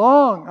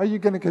long are you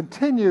going to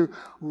continue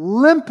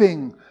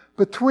limping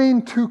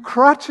between two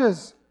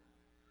crutches?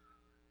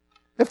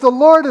 If the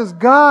Lord is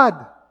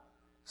God,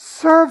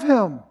 serve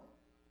Him.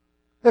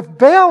 If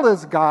Baal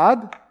is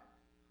God,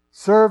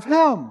 serve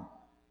him."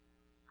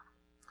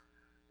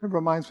 It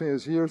reminds me, it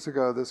was years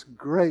ago, this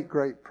great,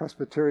 great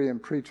Presbyterian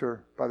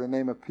preacher by the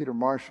name of Peter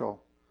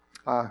Marshall,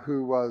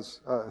 who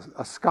was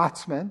a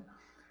Scotsman.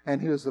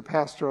 and he was the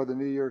pastor of the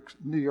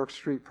New York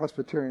Street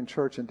Presbyterian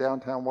Church in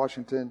downtown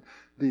Washington,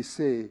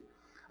 D.C.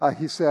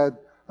 He said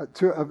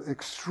to an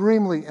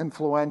extremely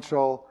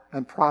influential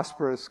and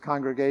prosperous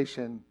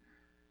congregation,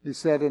 he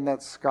said in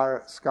that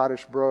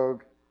Scottish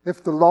brogue,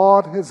 "If the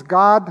Lord is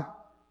God,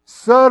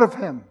 serve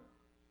him.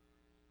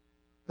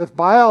 If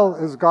Baal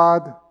is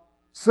God,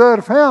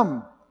 serve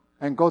him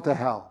and go to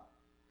hell."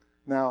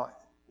 Now,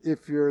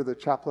 if you're the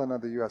chaplain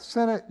of the U.S.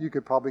 Senate, you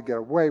could probably get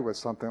away with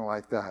something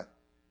like that.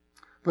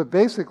 But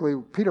basically,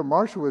 Peter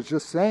Marshall was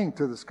just saying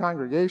to this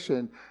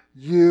congregation,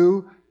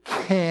 you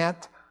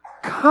can't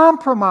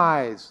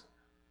compromise.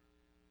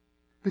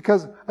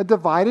 Because a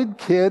divided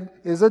kid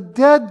is a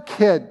dead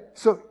kid.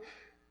 So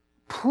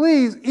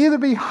please, either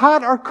be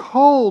hot or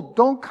cold.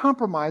 Don't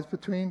compromise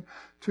between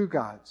two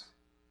gods.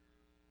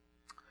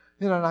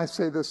 You know, and I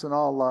say this in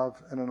all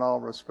love and in all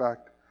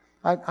respect.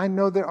 I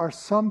know there are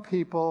some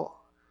people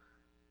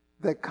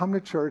that come to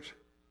church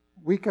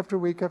week after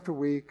week after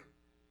week.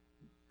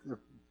 You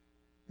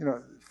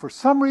know, for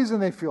some reason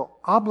they feel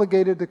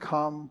obligated to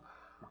come.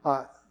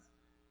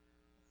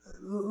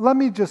 Let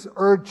me just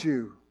urge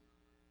you.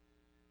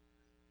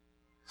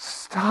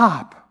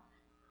 Stop.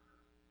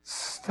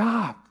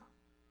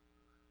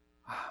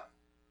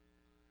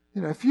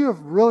 You know, if you have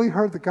really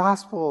heard the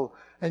gospel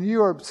and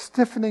you are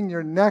stiffening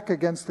your neck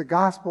against the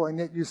gospel and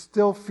yet you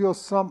still feel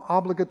some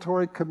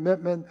obligatory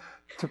commitment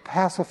to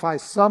pacify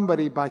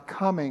somebody by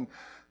coming,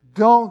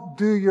 don't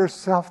do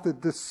yourself the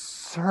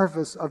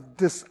disservice of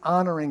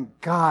dishonoring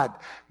God.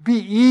 Be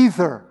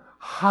either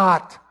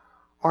hot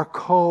or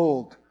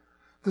cold.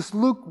 This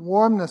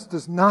lukewarmness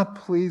does not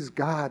please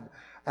God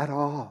at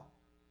all.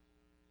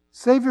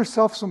 Save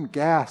yourself some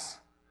gas.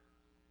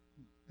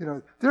 You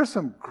know, there's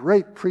some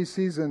great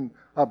preseason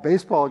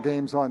baseball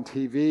games on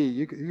TV.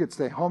 You could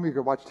stay home, you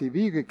could watch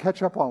TV, you could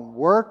catch up on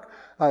work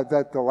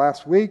that the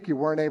last week you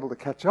weren't able to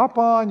catch up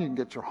on. You can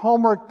get your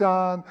homework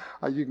done.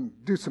 You can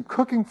do some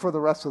cooking for the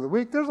rest of the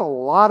week. There's a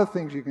lot of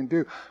things you can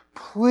do.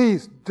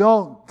 Please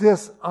don't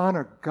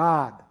dishonor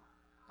God.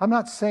 I'm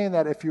not saying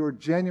that if you are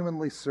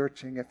genuinely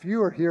searching, if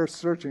you are here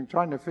searching,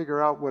 trying to figure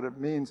out what it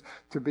means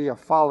to be a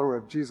follower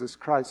of Jesus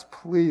Christ,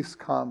 please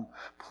come.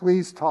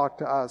 Please talk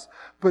to us.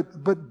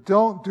 But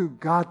don't do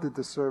God the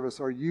disservice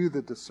or you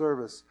the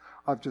disservice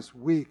of just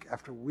week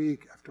after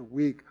week after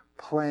week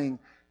playing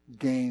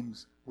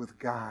games with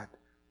God.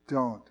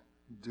 Don't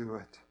do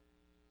it.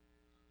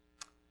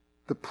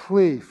 The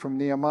plea from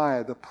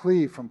Nehemiah, the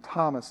plea from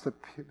Thomas,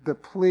 the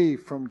plea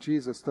from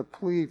Jesus, the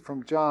plea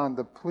from John,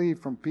 the plea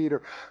from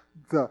Peter,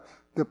 the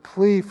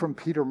plea from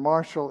Peter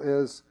Marshall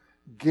is,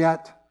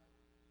 get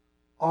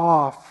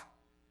off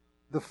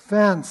the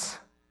fence.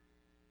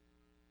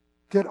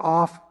 Get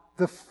off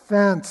the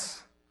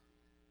fence.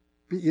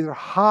 Be either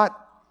hot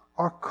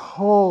or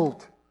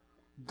cold.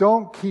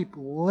 Don't keep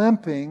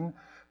limping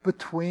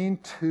between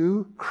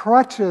two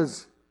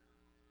crutches.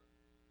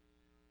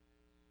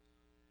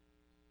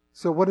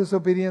 So what does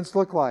obedience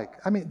look like?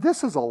 I mean,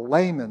 this is a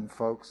layman,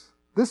 folks.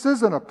 This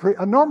isn't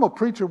a normal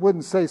preacher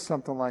wouldn't say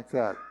something like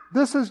that.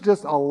 This is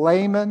just a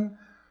layman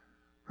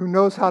who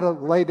knows how to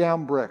lay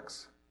down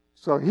bricks.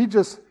 So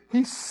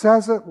he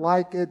says it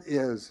like it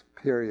is,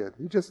 period.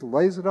 He just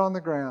lays it on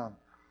the ground.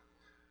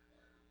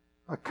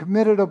 A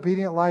committed,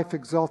 obedient life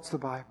exalts the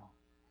Bible.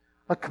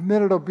 A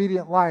committed,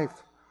 obedient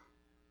life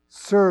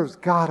serves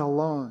God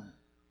alone.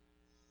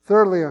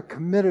 Thirdly, a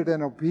committed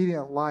and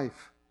obedient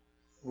life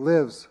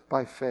lives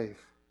by faith.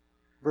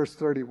 Verse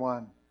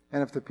 31,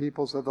 and if the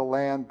peoples of the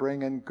land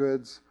bring in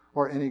goods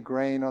or any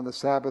grain on the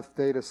Sabbath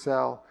day to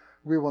sell,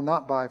 we will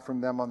not buy from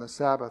them on the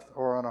Sabbath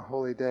or on a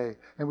holy day,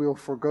 and we will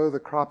forego the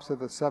crops of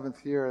the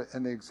seventh year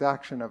and the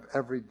exaction of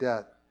every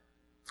debt.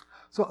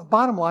 So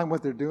bottom line,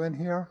 what they're doing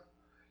here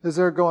is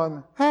they're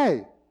going,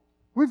 hey,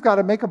 we've got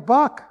to make a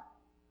buck.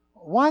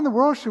 Why in the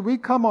world should we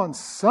come on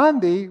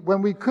Sunday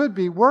when we could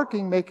be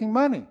working, making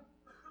money?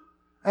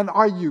 And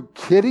are you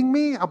kidding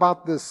me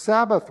about this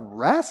Sabbath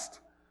rest?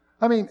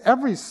 I mean,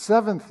 every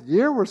seventh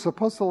year we're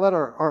supposed to let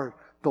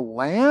the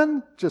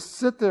land just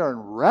sit there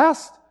and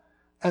rest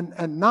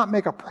and not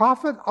make a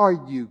profit? Are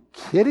you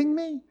kidding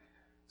me?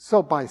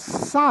 So by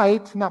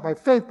sight, not by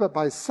faith, but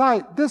by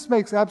sight, this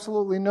makes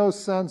absolutely no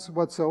sense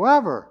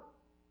whatsoever.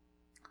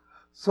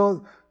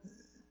 So,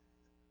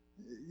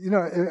 you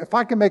know, if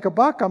I can make a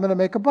buck, I'm going to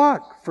make a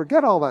buck.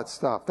 Forget all that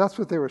stuff. That's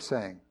what they were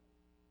saying.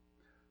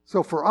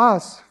 So for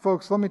us,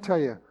 folks, let me tell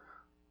you,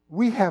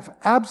 we have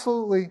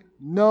absolutely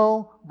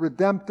no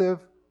redemptive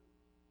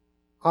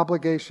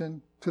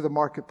obligation to the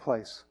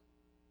marketplace.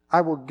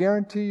 I will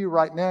guarantee you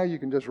right now, you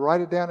can just write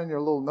it down in your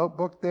little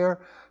notebook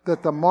there,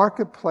 that the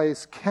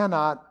marketplace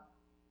cannot,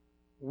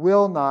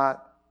 will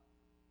not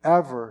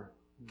ever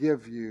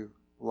give you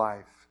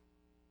life.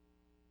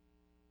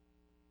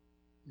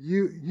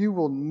 You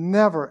will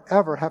never,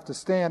 ever have to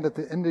stand at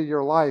the end of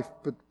your life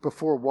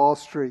before Wall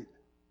Street.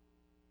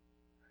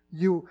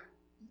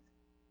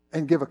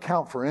 And give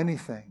account for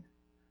anything.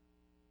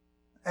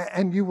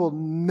 And you will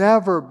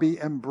never be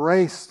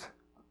embraced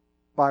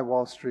by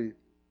Wall Street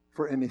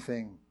for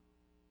anything.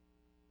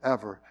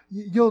 ever.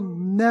 You'll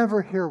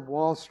never hear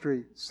Wall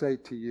Street say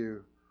to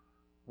you,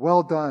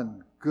 "Well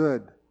done,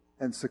 good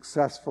and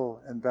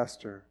successful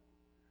investor.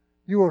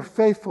 You were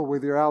faithful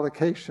with your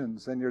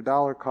allocations and your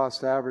dollar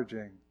cost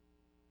averaging.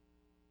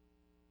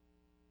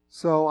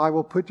 So I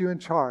will put you in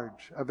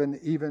charge of an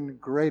even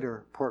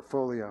greater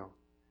portfolio.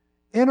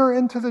 Enter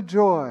into the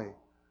joy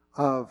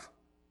of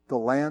the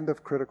land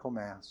of critical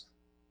mass."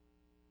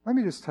 Let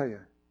me just tell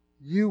you,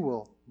 you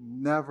will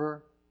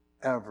never,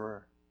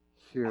 ever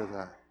hear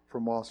that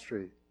from Wall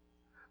Street.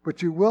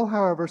 But you will,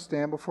 however,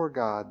 stand before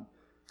God,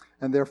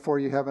 and therefore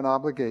you have an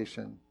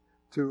obligation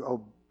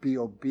to be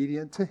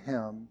obedient to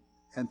Him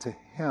and to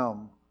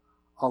Him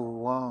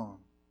alone.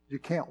 You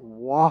can't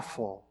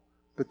waffle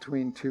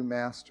between two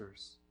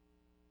masters.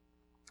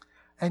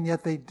 And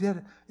yet they did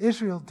it.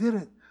 Israel did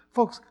it.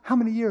 Folks, how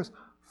many years?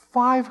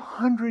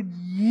 500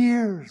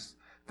 years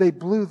they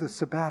blew the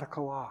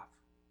sabbatical off.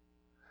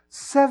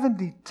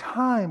 70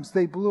 times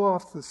they blew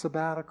off the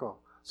sabbatical.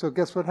 So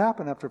guess what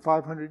happened after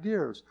 500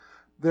 years?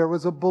 There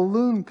was a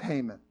balloon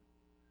payment.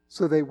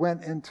 So they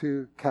went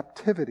into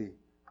captivity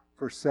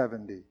for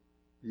 70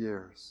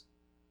 years.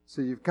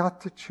 So you've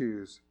got to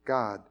choose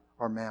God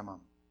or Mammon.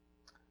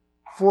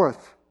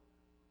 Fourth,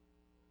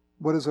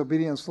 what does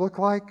obedience look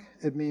like?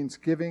 It means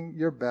giving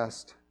your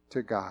best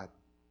to God.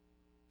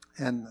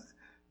 And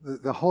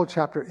the whole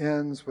chapter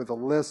ends with a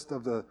list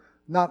of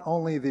not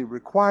only the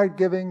required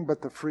giving,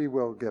 but the free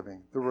will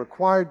giving. The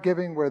required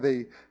giving where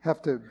they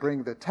have to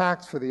bring the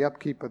tax for the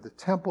upkeep of the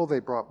temple. They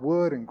brought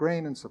wood and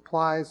grain and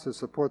supplies to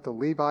support the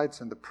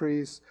Levites and the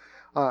priests.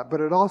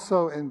 But it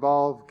also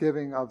involved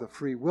giving of the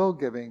free will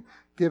giving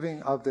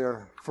of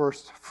their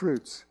first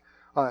fruits.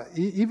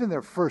 Even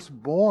their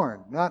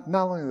firstborn, not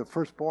only the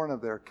firstborn of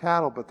their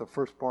cattle, but the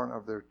firstborn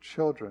of their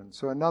children.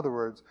 So in other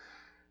words,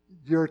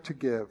 you're to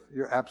give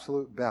your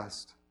absolute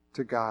best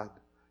to God.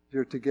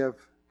 You're to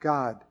give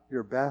God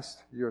your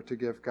best. You're to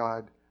give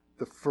God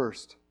the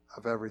first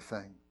of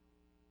everything.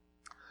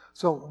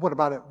 So what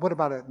about it? What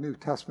about a New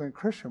Testament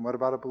Christian? What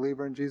about a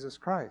believer in Jesus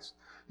Christ?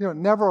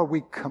 Never are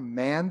we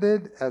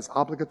commanded as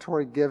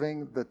obligatory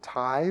giving the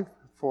tithe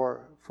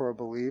for a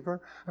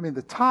believer. I mean,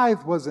 the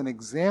tithe was an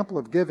example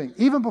of giving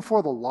even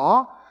before the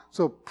law.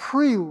 So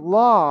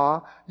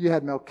pre-law, you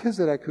had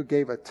Melchizedek who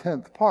gave a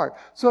 10th part.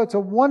 So it's a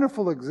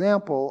wonderful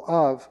example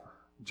of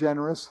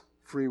generous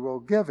free will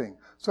giving.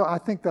 So I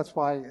think that's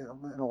why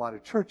in a lot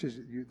of churches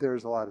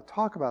there's a lot of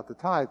talk about the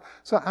tithe.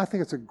 So I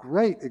think it's a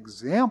great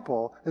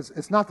example.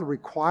 It's not the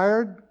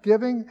required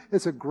giving.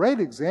 It's a great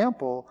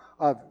example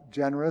of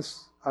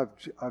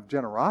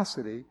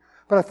generosity.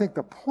 But I think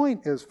the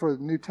point is for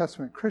the New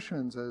Testament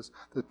Christians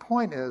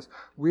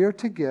we are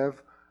to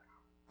give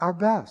our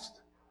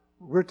best.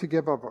 We're to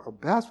give of our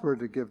best. We're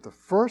to give the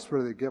first.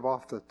 We're to give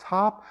off the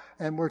top.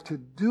 And we're to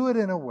do it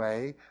in a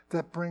way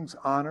that brings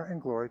honor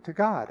and glory to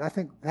God. I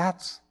think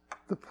that's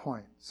the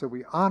point. So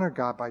we honor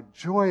God by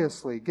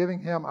joyously giving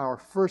Him our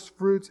first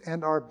fruits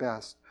and our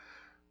best.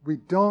 We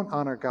don't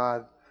honor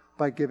God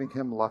by giving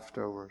Him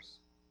leftovers.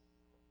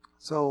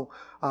 So,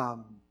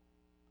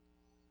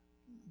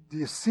 do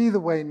you see the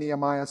way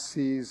Nehemiah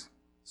sees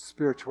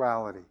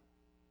spirituality?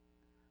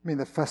 I mean,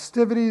 the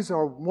festivities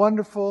are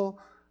wonderful.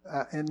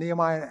 In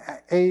Nehemiah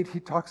 8, he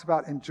talks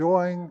about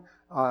enjoying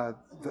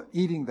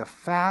eating the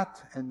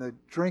fat and the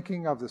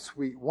drinking of the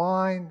sweet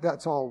wine.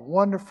 That's all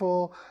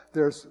wonderful.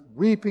 There's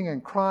weeping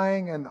and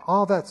crying, and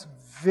all that's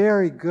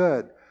very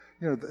good.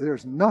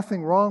 There's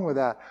nothing wrong with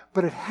that.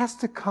 But it has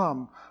to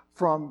come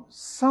from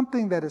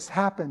something that has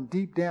happened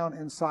deep down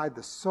inside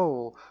the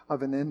soul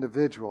of an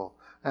individual.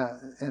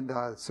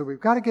 So we've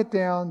got to get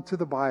down to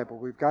the Bible.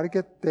 We've got to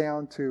get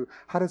down to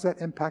how does that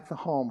impact the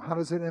home? How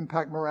does it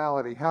impact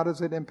morality? How does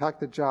it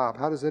impact the job?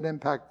 How does it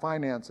impact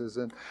finances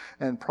and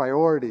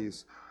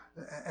priorities?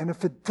 And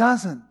if it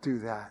doesn't do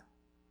that,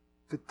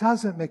 if it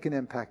doesn't make an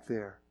impact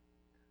there,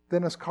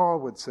 then as Carl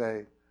would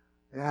say,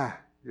 yeah,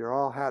 you're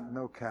all hat and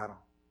no cattle.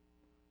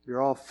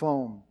 You're all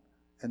foam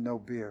and no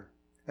beer.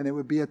 And it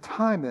would be a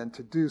time then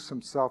to do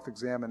some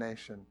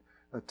self-examination,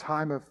 a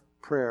time of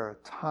prayer, a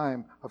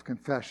time of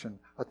confession,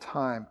 a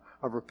time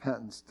of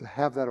repentance, to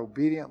have that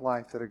obedient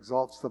life that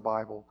exalts the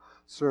Bible,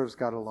 serves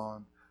God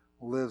alone,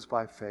 lives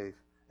by faith,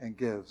 and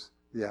gives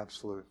the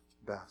absolute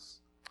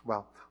best.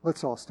 Well,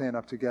 let's all stand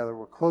up together.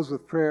 We'll close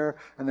with prayer,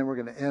 and then we're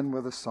going to end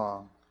with a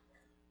song.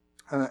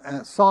 And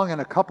a song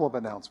and a couple of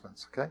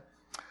announcements, okay?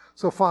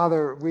 So,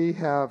 Father, we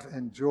have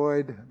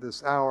enjoyed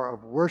this hour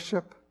of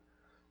worship,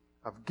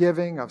 of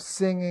giving, of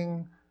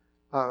singing,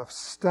 of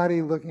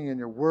study, looking in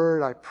your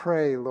word. I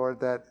pray, Lord,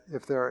 that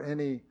if there are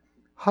any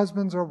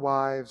husbands or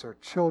wives or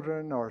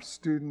children or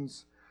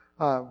students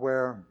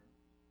where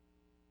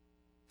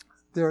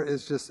there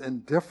is just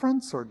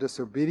indifference or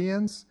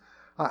disobedience,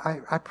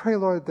 I pray,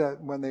 Lord,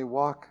 that when they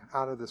walk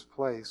out of this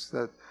place,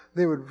 that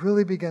they would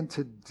really begin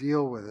to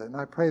deal with it. And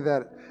I pray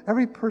that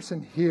every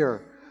person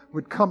here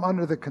would come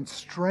under the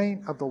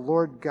constraint of the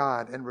Lord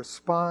God and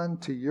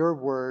respond to your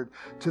word,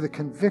 to the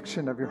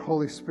conviction of your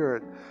Holy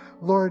Spirit.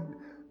 Lord,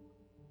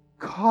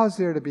 cause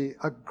there to be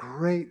a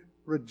great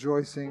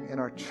rejoicing in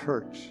our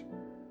church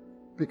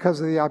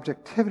because of the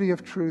objectivity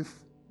of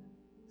truth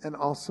and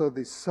also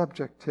the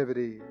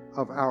subjectivity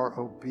of our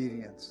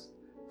obedience.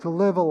 To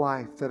live a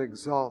life that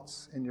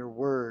exalts in your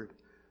word,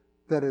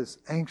 that is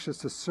anxious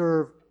to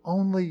serve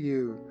only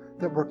you,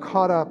 that we're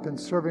caught up in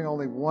serving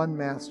only one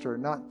master,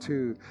 not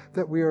two,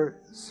 that we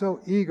are so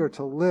eager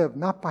to live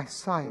not by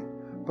sight,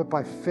 but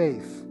by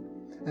faith,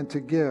 and to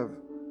give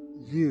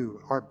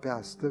you our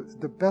best,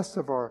 the best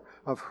of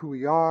who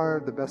we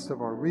are, the best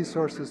of our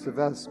resources, the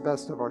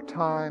best of our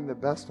time, the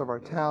best of our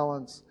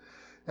talents.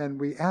 And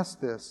we ask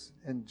this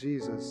in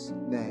Jesus'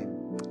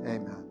 name.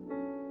 Amen.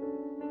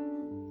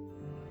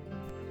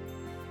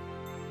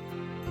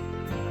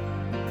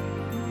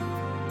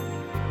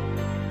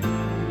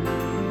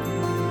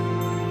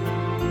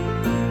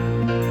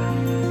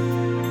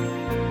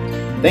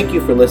 Thank you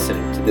for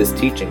listening to this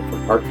teaching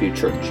from Parkview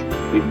Church.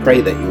 We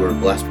pray that you are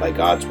blessed by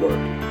God's Word.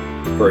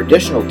 For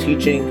additional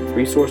teaching,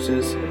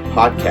 resources, and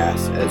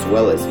podcasts, as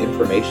well as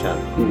information on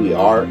who we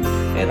are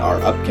and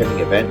our upcoming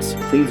events,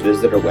 please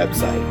visit our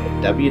website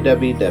at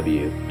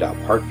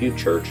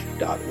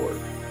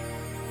www.parkviewchurch.org.